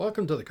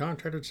Welcome to the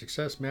Contractor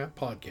Success Map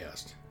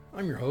podcast.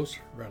 I'm your host,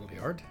 Bradley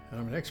Hart, and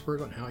I'm an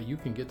expert on how you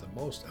can get the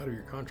most out of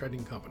your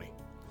contracting company.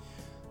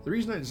 The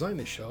reason I designed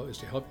this show is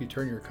to help you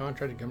turn your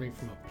contracting company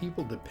from a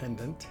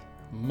people-dependent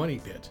money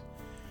pit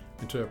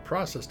into a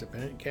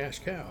process-dependent cash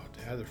cow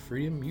to have the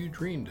freedom you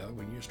dreamed of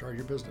when you started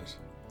your business.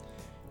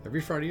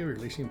 Every Friday, we're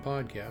releasing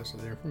podcasts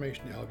with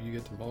information to help you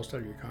get the most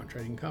out of your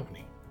contracting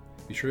company.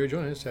 Be sure to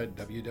join us at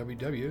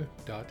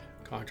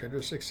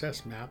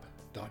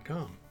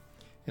www.contractorsuccessmap.com.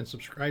 and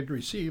subscribe to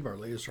receive our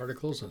latest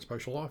articles and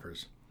special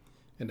offers.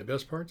 And the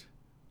best part,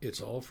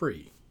 it's all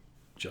free,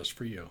 just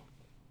for you.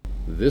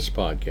 This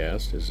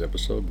podcast is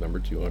episode number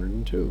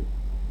 202,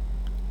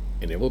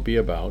 and it will be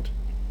about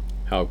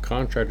how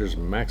contractors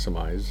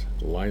maximize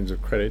lines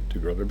of credit to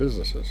grow their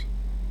businesses.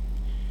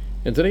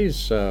 And today's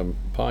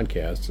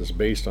podcast is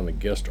based on a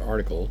guest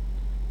article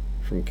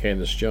from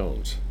Candace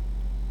Jones,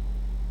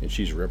 and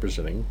she's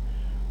representing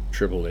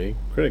AAA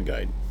Credit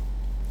Guide.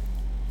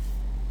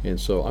 And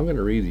so I'm going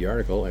to read the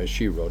article as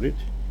she wrote it,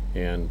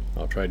 and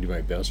I'll try to do my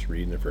best to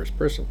read in the first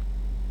person.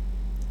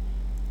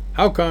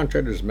 How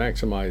contractors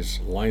maximize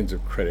lines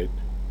of credit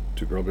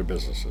to grow their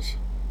businesses.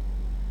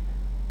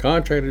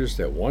 Contractors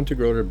that want to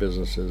grow their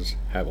businesses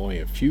have only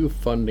a few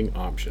funding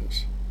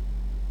options.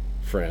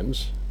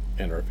 Friends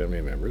and our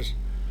family members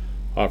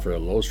offer a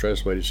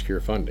low-stress way to secure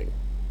funding.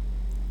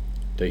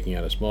 Taking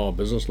out a small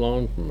business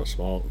loan from a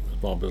small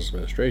business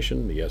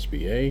administration, the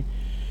SBA,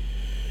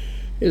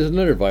 is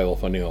another viable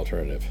funding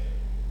alternative.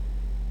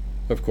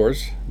 Of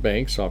course,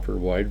 banks offer a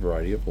wide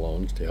variety of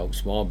loans to help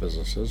small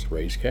businesses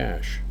raise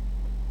cash.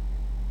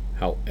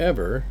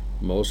 However,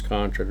 most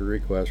contractor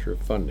requests for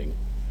funding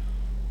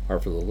are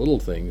for the little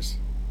things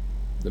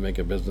that make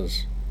a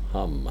business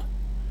hum,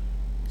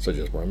 such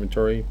as more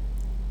inventory,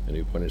 a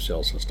new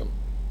point-of-sale system.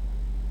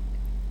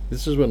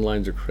 This is when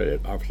lines of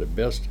credit offer the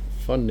best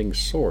funding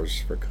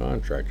source for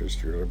contractors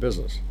to grow their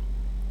business.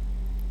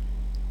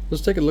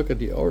 Let's take a look at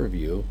the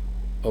overview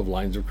of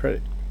lines of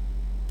credit,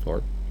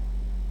 or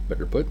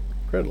better put,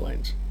 credit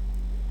lines.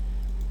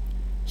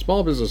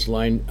 Small business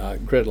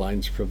credit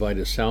lines provide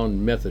a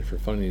sound method for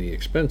funding the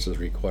expenses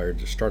required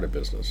to start a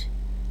business.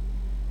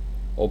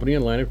 Opening a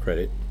line of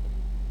credit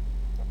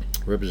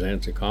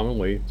represents a common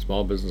way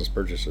small business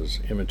purchases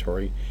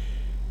inventory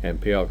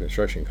and pay off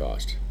construction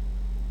costs.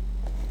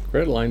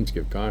 Credit lines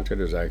give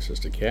contractors access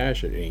to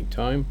cash at any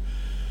time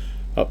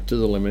up to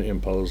the limit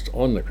imposed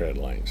on the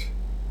credit lines.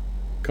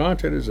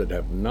 Contractors that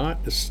have not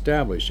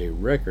established a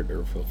record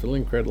of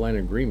fulfilling credit line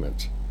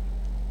agreements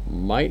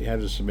might have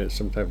to submit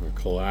some type of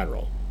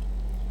collateral.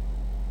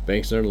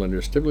 Banks and other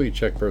lenders typically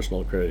check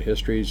personal credit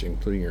histories,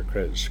 including your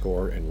credit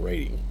score and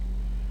rating.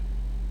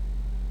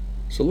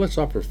 So let's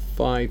offer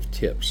 5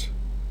 tips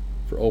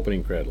for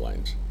opening credit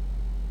lines.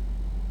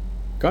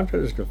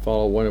 Contractors can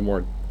follow one of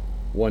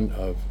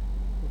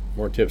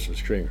more tips for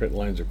securing credit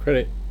lines of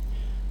credit.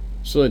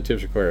 So the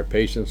tips require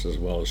patience as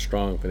well as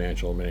strong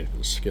financial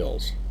management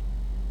skills.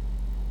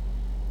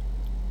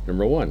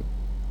 Number 1,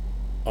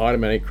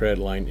 automatic credit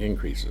line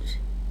increases.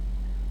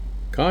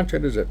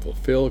 Contractors that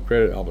fulfill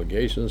credit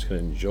obligations can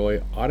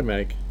enjoy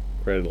automatic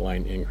credit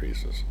line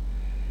increases.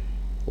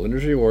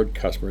 Lenders reward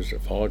customers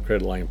that follow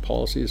credit line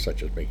policies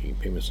such as making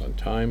payments on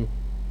time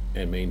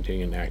and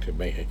maintaining an active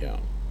bank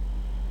account.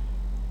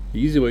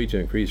 The easy way to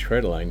increase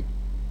credit line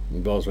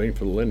involves waiting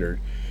for the lender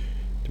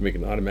to make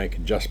an automatic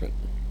adjustment.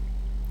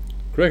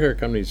 Credit card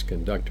companies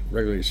conduct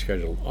regularly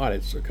scheduled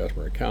audits of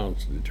customer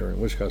accounts to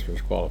determine which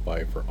customers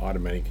qualify for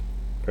automatic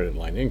credit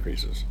line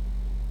increases.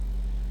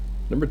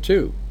 Number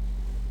 2,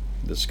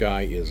 the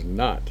sky is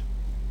not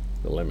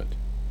the limit.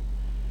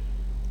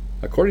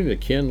 According to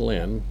Ken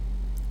Lin,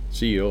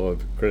 CEO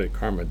of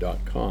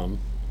CreditKarma.com,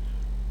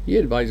 he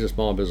advises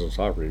small business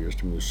operators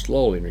to move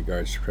slowly in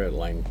regards to credit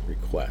line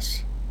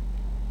requests.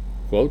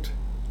 Quote,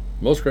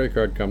 most credit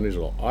card companies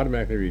will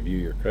automatically review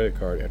your credit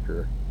card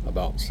after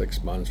about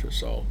 6 months or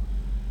so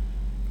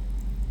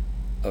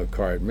of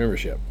card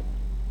membership.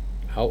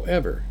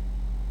 However,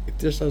 if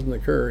this doesn't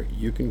occur,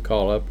 you can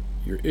call up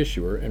your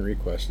issuer and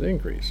request an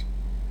increase.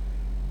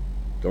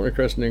 Don't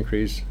request an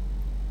increase,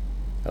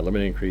 a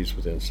limit increase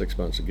within 6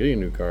 months of getting a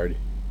new card.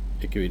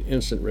 It could be an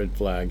instant red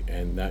flag,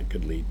 and that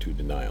could lead to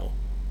denial.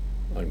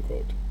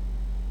 Unquote.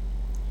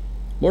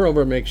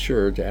 Moreover, make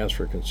sure to ask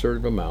for a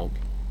conservative amount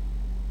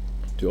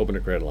to open a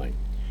credit line.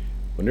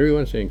 Whenever you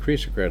want to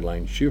increase a credit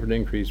line, shoot for an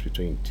increase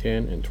between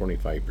 10 and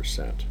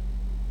 25%.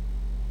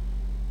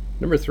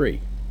 Number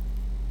 3,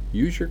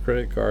 use your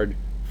credit card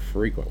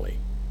frequently,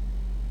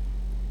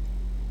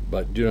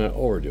 but do not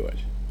overdo it.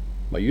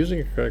 By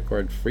using a credit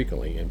card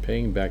frequently and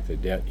paying back the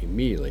debt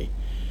immediately,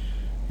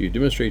 you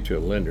demonstrate to a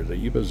lender that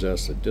you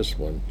possess the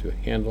discipline to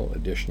handle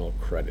additional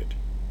credit.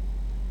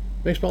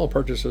 Make small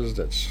purchases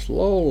that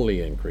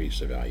slowly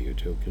increase the value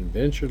to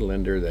convince your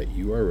lender that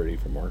you are ready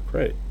for more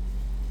credit.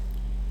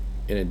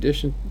 In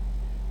addition,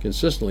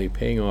 consistently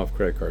paying off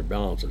credit card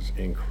balances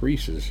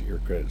increases your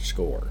credit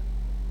score.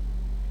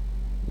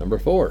 Number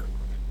 4,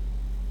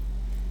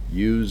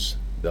 use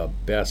the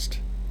best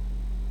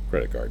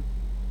credit card.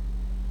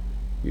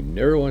 You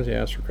never want to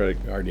ask for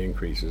credit card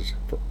increases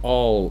for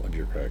all of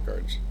your credit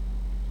cards.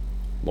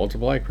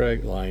 Multiply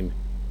credit line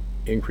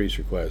increase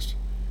requests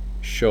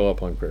show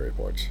up on credit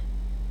reports.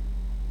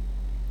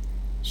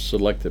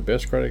 Select the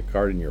best credit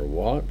card in your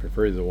wallet,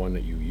 preferably the one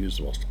that you use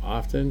the most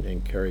often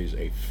and carries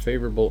a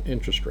favorable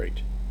interest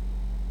rate.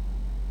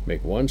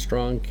 Make one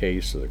strong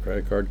case to the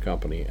credit card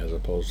company as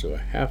opposed to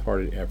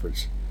half-hearted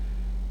efforts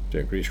to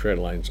increase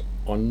credit lines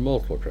on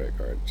multiple credit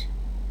cards.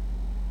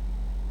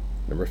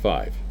 Number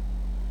 5,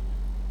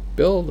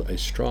 build a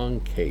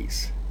strong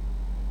case.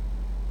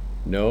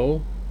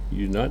 No,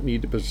 you do not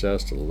need to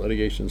possess the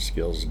litigation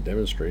skills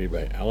demonstrated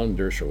by Alan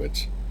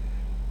Dershowitz.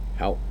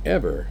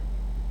 However,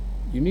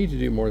 you need to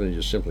do more than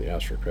just simply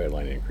ask for a credit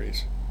line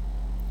increase.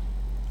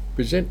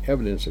 Present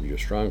evidence of your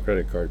strong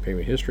credit card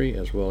payment history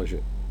as well as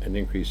an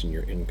increase in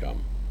your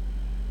income.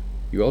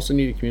 You also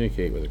need to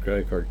communicate with the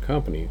credit card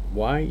company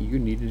why you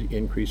needed an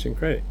increase in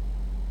credit.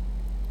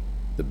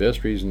 The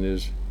best reason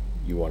is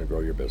you want to grow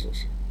your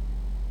business.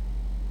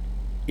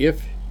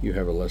 If you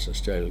have a less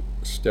than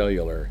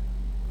stellar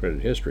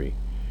credit history,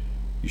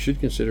 you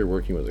should consider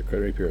working with a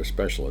credit repair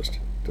specialist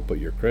to put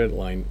your credit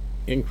line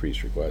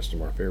increase request in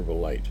a more favorable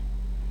light.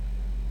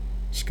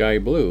 Sky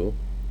Blue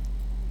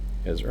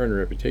has earned a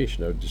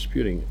reputation of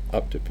disputing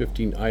up to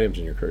 15 items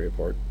in your credit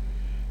report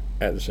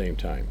at the same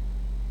time.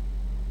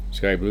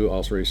 Sky Blue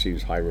also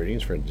receives high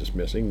ratings for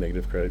dismissing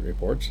negative credit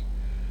reports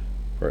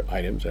for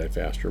items at a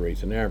faster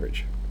rate than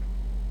average.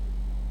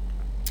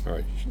 All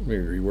right, let me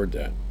reword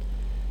that.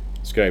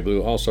 Sky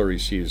Blue also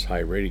receives high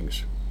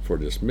ratings for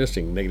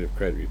dismissing negative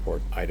credit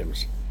report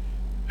items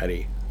at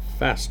a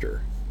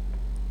faster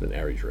than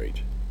average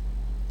rate.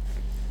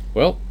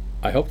 Well,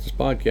 I hope this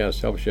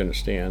podcast helps you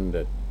understand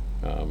that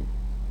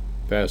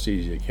Fast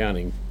Easy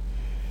Accounting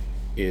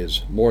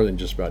is more than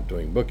just about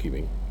doing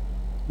bookkeeping.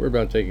 We're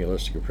about taking a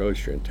holistic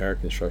approach to your entire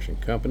construction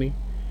company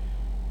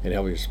and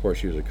helping to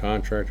support you as a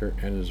contractor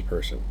and as a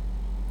person.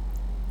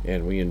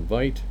 And we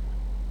invite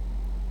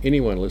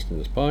anyone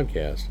listening to this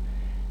podcast,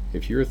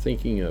 if you're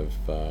thinking of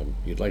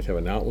you'd like to have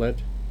an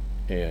outlet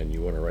and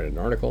you want to write an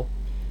article,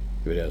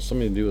 if it has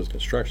something to do with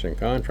construction and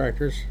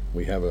contractors,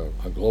 we have a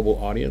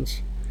global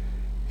audience,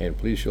 and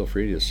please feel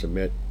free to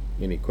submit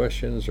any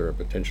questions or a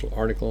potential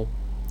article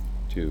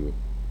to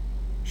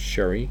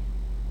Sherry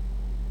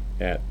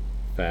at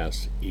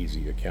Fast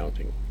Easy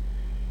Accounting.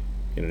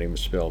 And her name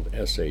is spelled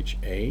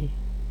SHARIE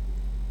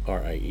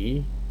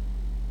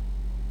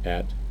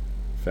at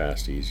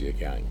Fast Easy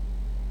Accounting.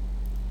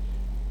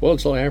 Well,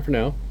 that's all I have for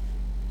now.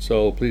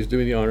 So please do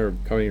me the honor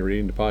of coming and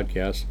reading the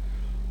podcast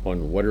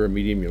on whatever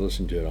medium you're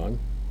listening to it on.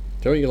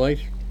 Tell what you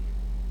liked,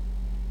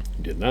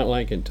 did not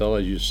like, and tell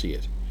as you see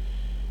it,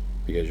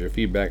 because your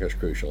feedback is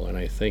crucial, and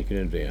I thank you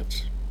in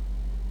advance.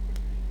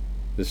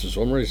 This is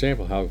one more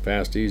example of how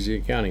Fast Easy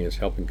Accounting is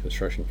helping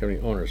construction company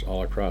owners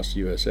all across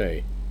the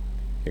USA,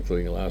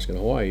 including Alaska and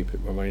Hawaii,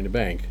 put more money in the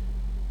bank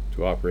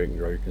to operate and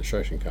grow your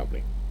construction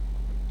company.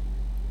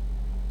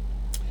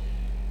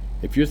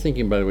 If you're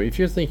thinking about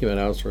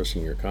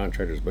outsourcing your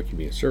contractor's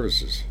bookkeeping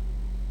services,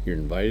 you're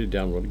invited to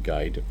download a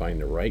guide to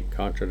find the right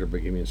contractor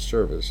bookkeeping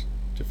service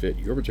to fit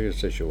your particular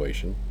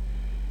situation.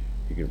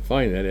 You can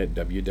find that at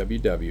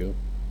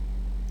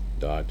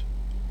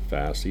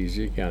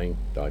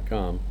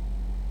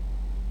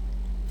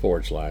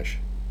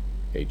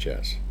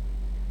www.fasteasyaccounting.com/HS.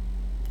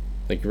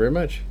 Thank you very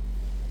much.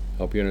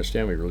 Hope you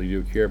understand we really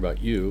do care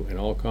about you and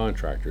all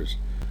contractors,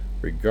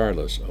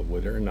 regardless of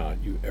whether or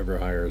not you ever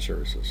hire our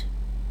services.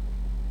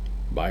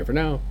 Bye for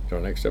now. Till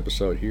our next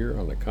episode here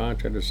on the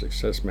Contractor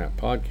Success Map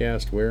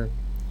podcast, where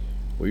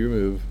we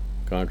remove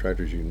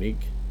contractors'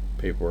 unique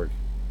paperwork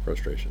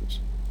frustrations.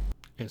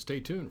 And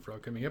stay tuned for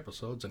upcoming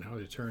episodes on how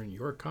to turn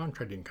your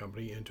contracting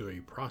company into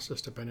a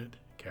process-dependent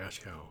cash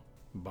cow.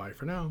 Bye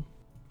for now.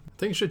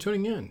 Thanks for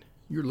tuning in.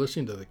 You're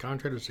listening to the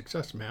Contractor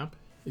Success Map.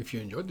 If you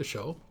enjoyed the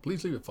show,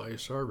 please leave a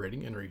 5-star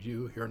rating and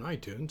review here on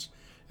iTunes,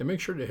 and make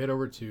sure to head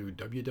over to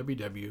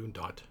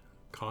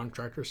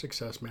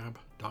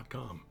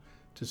www.contractorsuccessmap.com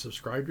to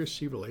subscribe to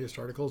receive the latest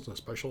articles and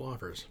special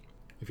offers.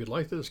 If you'd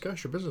like to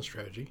discuss your business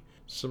strategy,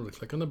 simply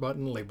click on the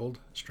button labeled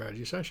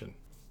Strategy Session.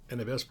 And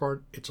the best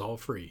part, it's all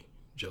free,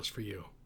 just for you.